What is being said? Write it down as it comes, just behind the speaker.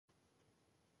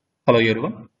Hello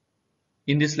everyone.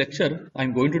 In this lecture, I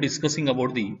am going to discussing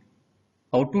about the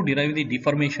how to derive the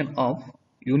deformation of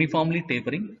uniformly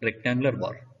tapering rectangular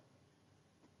bar.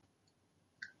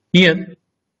 Here,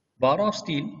 bar of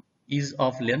steel is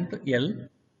of length L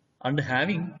and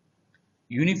having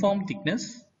uniform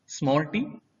thickness small t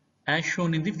as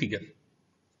shown in the figure.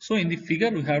 So in the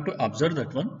figure, we have to observe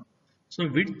that one. So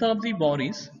width of the bar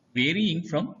is varying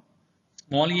from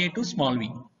small a to small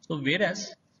v. So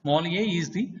whereas small a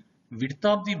is the width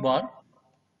of the bar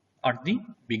at the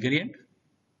bigger end.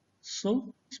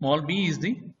 So small b is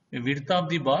the width of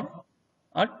the bar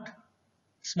at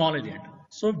smaller end.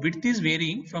 So width is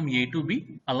varying from A to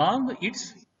B along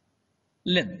its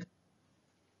length.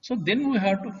 So then we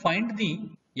have to find the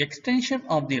extension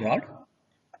of the rod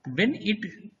when it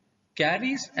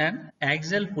carries an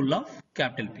axial pull of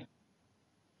capital P.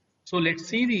 So let's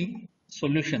see the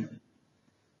solution.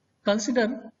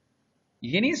 Consider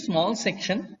any small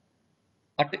section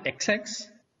at XX.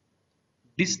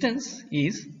 Distance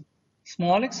is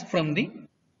small x from the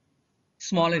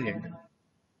smaller end.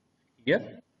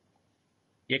 Here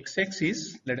xx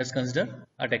is, let us consider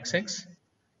at xx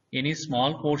any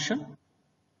small portion.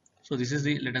 So this is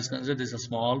the, let us consider this is a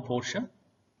small portion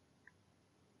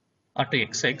at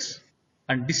xx,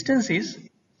 and distance is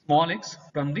small x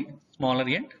from the smaller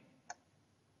end.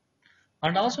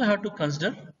 And also have to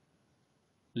consider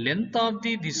length of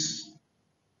the this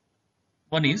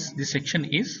one is, this section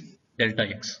is delta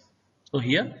x. So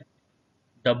here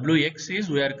wx is,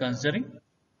 we are considering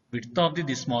width of the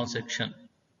this small section.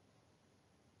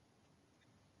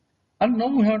 And now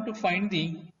we have to find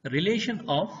the relation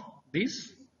of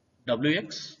this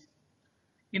wx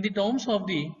in the terms of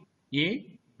the a,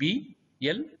 b,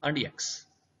 l and x.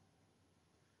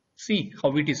 See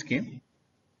how it is came.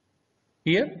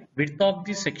 Here width of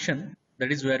the section,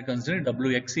 that is we are considering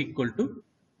wx equal to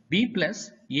b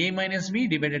plus a minus b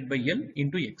divided by l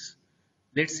into x.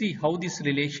 Let's see how this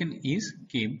relation is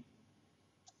came.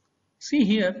 See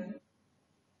here,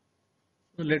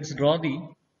 so let's draw the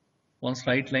one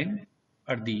straight line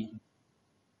at the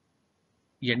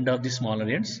end of the smaller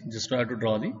ends. Just have to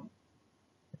draw the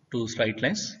two straight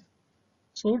lines.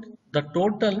 So the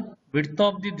total width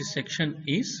of the this section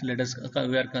is, let us,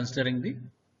 we are considering the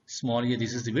small a,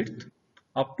 this is the width,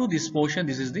 up to this portion,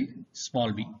 this is the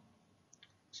small b.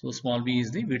 So small b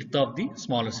is the width of the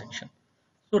smaller section.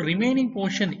 So remaining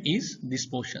portion is this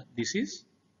portion, this is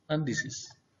and this is.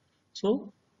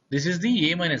 So this is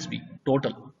the a minus b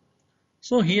total.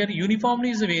 So here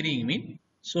uniformly is a varying mean.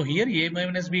 So here a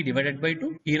minus b divided by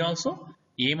 2, here also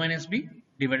a minus b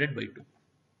divided by 2.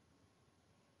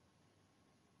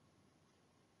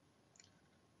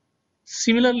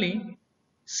 Similarly,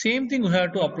 same thing we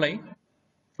have to apply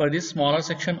for this smaller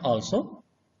section also.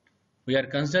 We are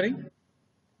considering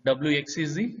wx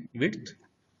is the width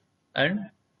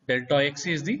and delta x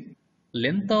is the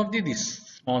length of the this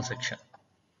small section,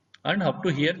 and up to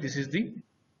here this is the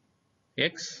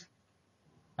x.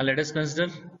 And let us consider,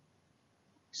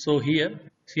 so here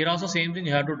also same thing,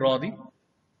 you have to draw the,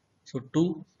 so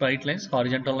two straight lines,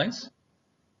 horizontal lines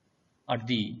at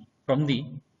the, from the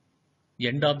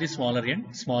end of the smaller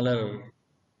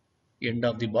end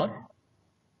of the bar.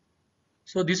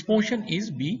 So this portion is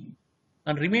b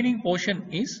and remaining portion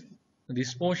is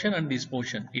this portion and this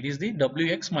portion, it is the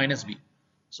wx minus b.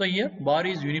 So here bar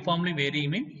is uniformly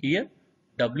varying mean, here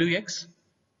wx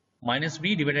minus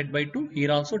b divided by 2,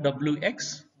 here also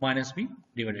wx minus b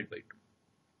divided by 2.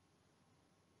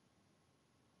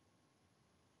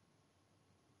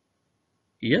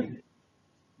 Here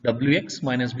wx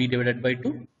minus b divided by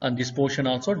 2, and this portion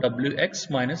also wx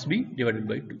minus b divided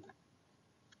by 2.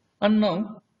 And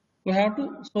now we have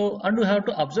to, so and we have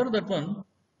to observe that one,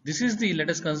 this is the, let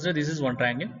us consider this is one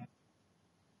triangle.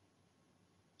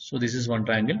 So this is one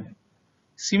triangle.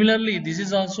 Similarly this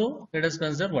is also, let us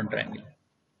consider one triangle.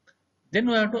 Then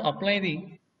we have to apply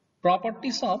the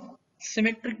properties of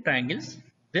symmetric triangles.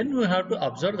 Then we have to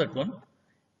observe that one,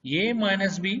 a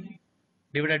minus b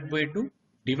divided by 2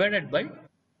 divided by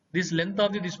this length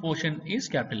of this portion is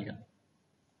capital L.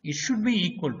 It should be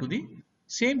equal to the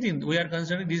same thing we are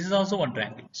considering, this is also one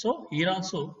triangle. So here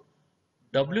also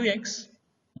wx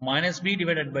minus b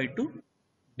divided by 2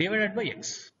 divided by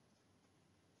x.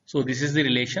 So this is the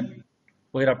relation.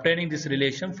 We are obtaining this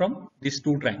relation from these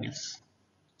two triangles.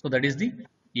 So that is the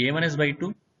a minus by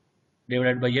 2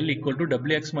 divided by L equal to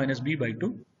wx minus b by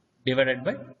 2 divided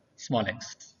by small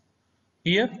x.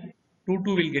 Here 2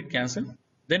 will get cancelled.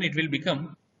 Then it will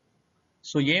become,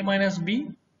 so a minus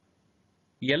b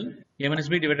L, a minus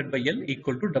b divided by L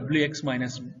equal to wx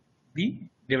minus b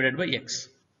divided by x.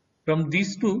 From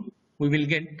these two we will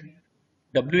get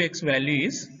wx value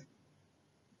is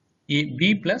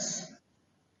b plus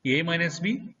a minus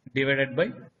b divided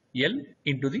by L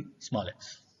into the small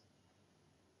x.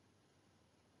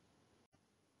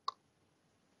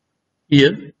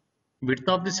 Here, width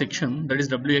of the section, that is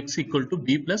Wx equal to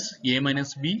b plus a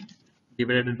minus b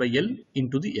divided by L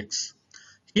into the x.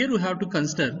 Here we have to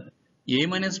consider a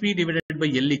minus b divided by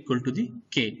L equal to the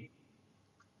k.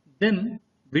 Then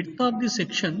width of the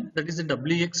section, that is the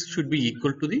Wx, should be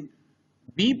equal to the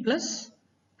b plus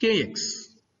kx.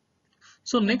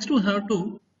 So next we have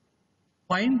to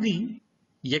find the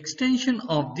extension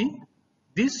of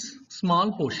this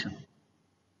small portion.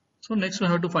 So next we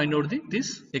have to find out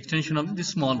this extension of this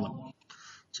small one.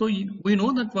 So we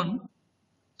know that one.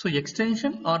 So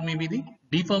extension or maybe the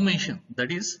deformation,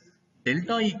 that is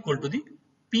delta equal to the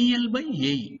PL by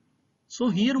AE. So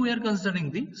here we are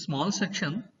considering the small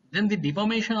section, then the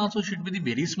deformation also should be the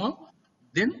very small.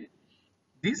 Then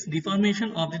this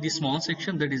deformation of the small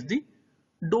section, that is the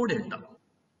dou delta.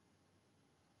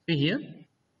 See here,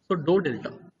 so dou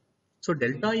delta. So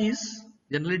delta is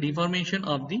generally deformation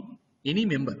of the any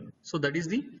member. So that is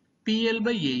the PL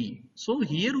by AE. So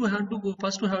here we have to go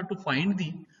first. We have to find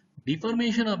the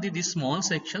deformation of this small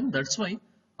section. That's why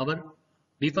our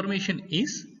deformation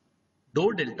is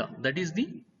dou delta. That is the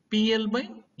PL by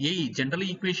AE.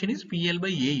 Generally equation is PL by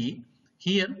AE.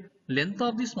 Here length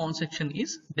of the small section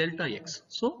is delta x.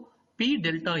 So P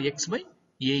delta x by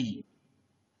AE.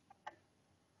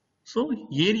 So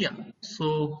area.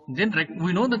 So then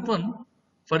we know that one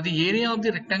for the area of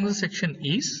the rectangle section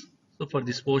is, so for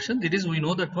this portion, it is, we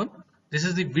know that one, this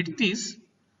is the width is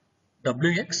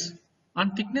Wx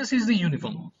and thickness is the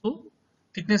uniform. So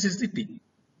thickness is the T.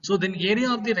 So then area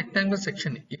of the rectangle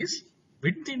section is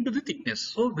width into the thickness.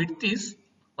 So width is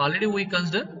already we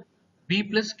consider b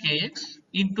plus kx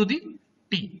into the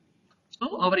T.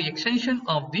 So our extension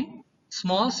of the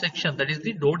small section, that is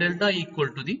the dou delta equal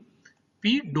to the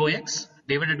P dou x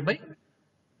divided by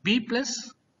b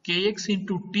plus kx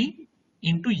into T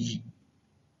into E.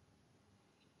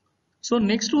 So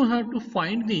next we have to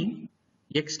find the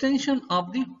extension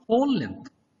of the whole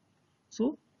length.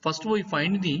 So first we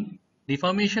find the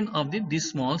deformation of this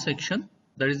small section,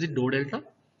 that is the dou delta.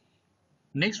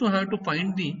 Next we have to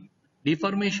find the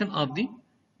deformation of the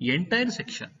entire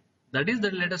section, that is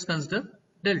that let us consider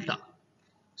delta.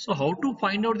 So how to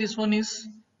find out this one is,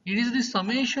 it is the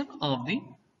summation of the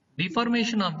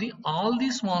deformation of the all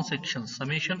these small sections,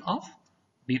 summation of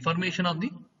deformation of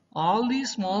the all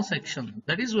these small sections,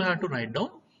 that is we have to write down.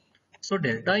 So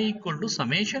delta equal to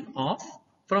summation of,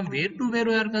 from where to where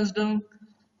we are considering,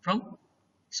 from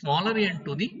smaller end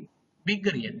to the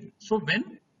bigger end. So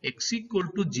when x equal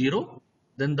to 0,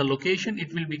 then the location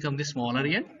it will become the smaller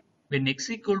end. When x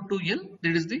equal to L,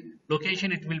 that is the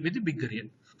location it will be the bigger end.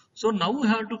 So now we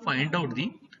have to find out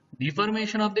the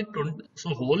deformation of the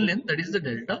whole length, that is the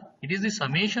delta. It is the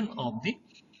summation of the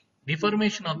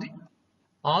deformation of the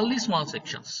all the small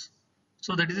sections.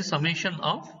 So that is the summation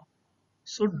of,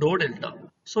 so dou delta.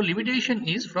 So limitation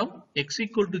is from x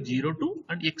equal to 0 to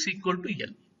and x equal to L.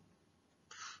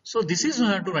 So this is we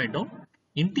have to write down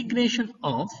integration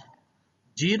of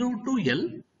 0 to L,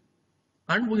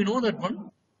 and we know that one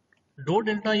dou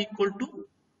delta equal to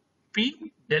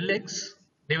P del x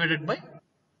divided by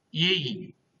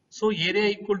AE. So area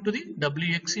equal to the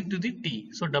Wx into the T.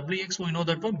 So Wx we know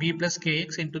that one b plus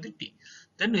kx into the T.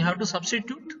 Then we have to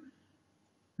substitute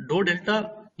dou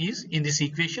delta is in this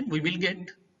equation. We will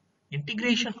get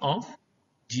integration of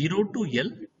 0 to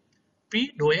L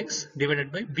P dou x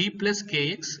divided by b plus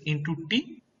kx into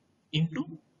T into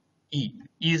E.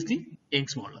 E is the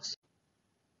Young's modulus.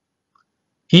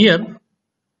 Here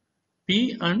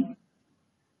P and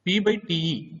P by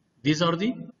TE, these are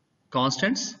the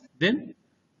constants. Then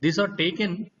these are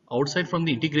taken outside from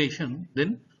the integration.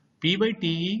 Then P by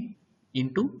TE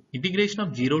into integration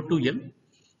of 0 to L.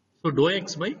 So dou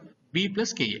x by b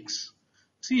plus kx.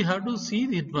 See, you have to see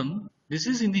that one. This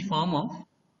is in the form of,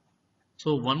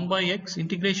 so 1 by x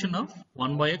integration of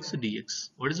 1 by x dx.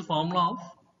 What is the formula of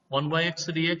 1 by x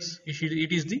dx?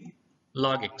 It is the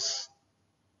log x.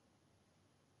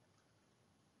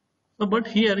 So, but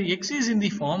here x is in the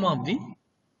form of the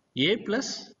a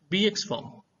plus bx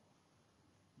form.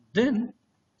 Then,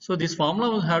 so this formula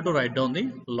will have to write down the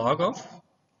log of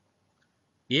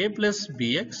a plus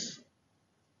bx,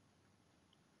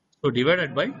 so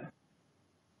divided by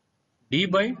d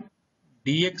by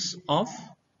dx of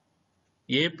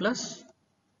a plus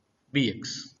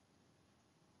bx.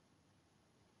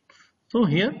 So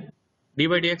here d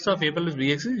by dx of a plus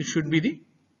bx, it should be the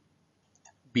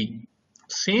b.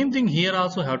 Same thing here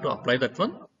also have to apply that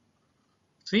one.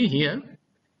 See here,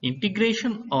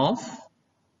 integration of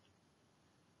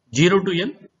 0 to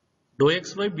L dou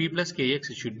x by b plus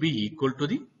kx should be equal to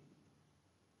the,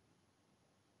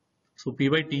 so p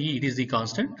by te, it is the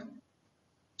constant.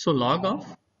 So log of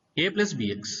a plus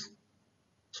bx.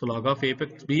 So log of a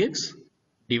plus bx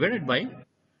divided by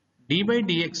d by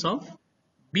dx of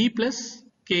b plus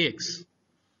kx.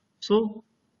 So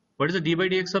what is the d by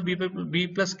dx of b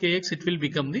plus kx? It will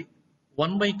become the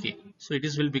 1 by k. So it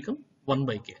is will become 1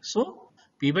 by k. So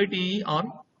p by te are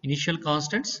initial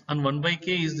constants and 1 by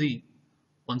k is the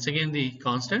once again the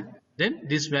constant. Then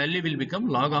this value will become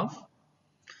log of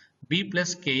b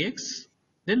plus kx.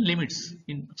 Then limits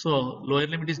in, so lower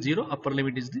limit is 0, upper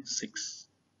limit is the 6.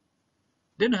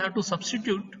 Then I have to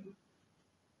substitute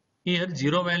here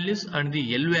 0 values and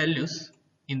the L values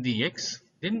in the x.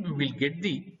 Then we will get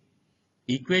the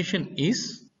equation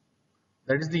is,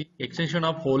 that is the extension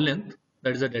of whole length,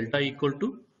 that is the delta equal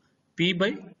to p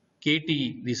by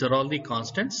kte. These are all the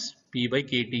constants, p by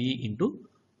kte into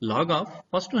log of,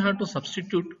 first we have to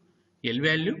substitute L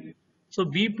value. So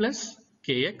b plus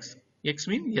kx, x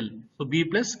means L. So b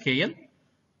plus kl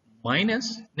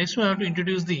minus, next we have to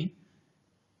introduce the,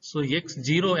 so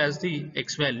x0 as the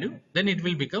x value, then it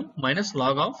will become minus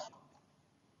log of,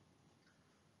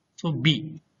 so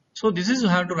b. So this is you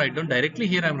have to write down directly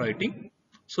here I am writing.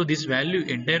 So this value,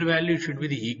 entire value should be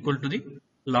the equal to the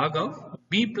log of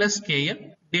b plus kl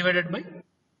divided by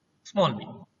small b.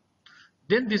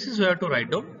 Then this is you have to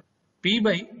write down p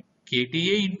by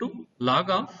kta into log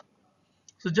of,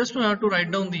 so just we have to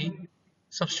write down the,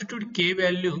 substitute k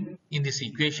value in this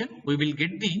equation. We will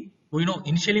get the, we know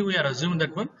initially we are assuming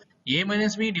that one a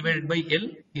minus b divided by L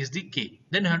is the k.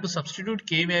 Then we have to substitute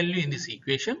k value in this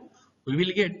equation. We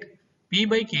will get p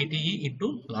by kte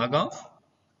into log of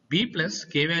b plus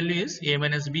k value is a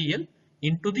minus bl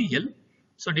into the L.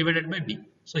 So divided by b.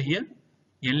 So here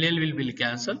LL will be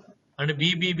cancelled and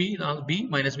b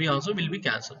minus b also will be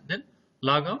cancelled. Then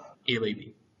log of a by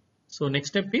b. So next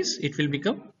step is it will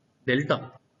become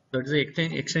delta. That is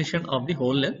the extension of the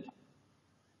whole length.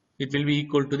 It will be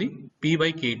equal to the p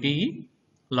by kte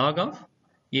log of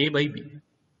a by b.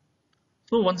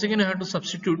 So once again I have to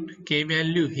substitute k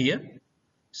value here.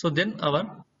 So then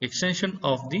our extension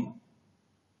of the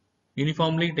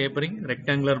uniformly tapering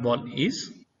rectangular ball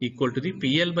is equal to the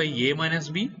pl by a minus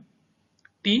b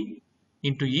t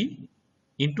into e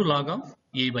into log of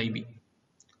a by b.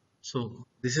 So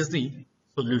this is the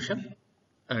solution,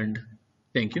 and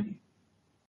thank you.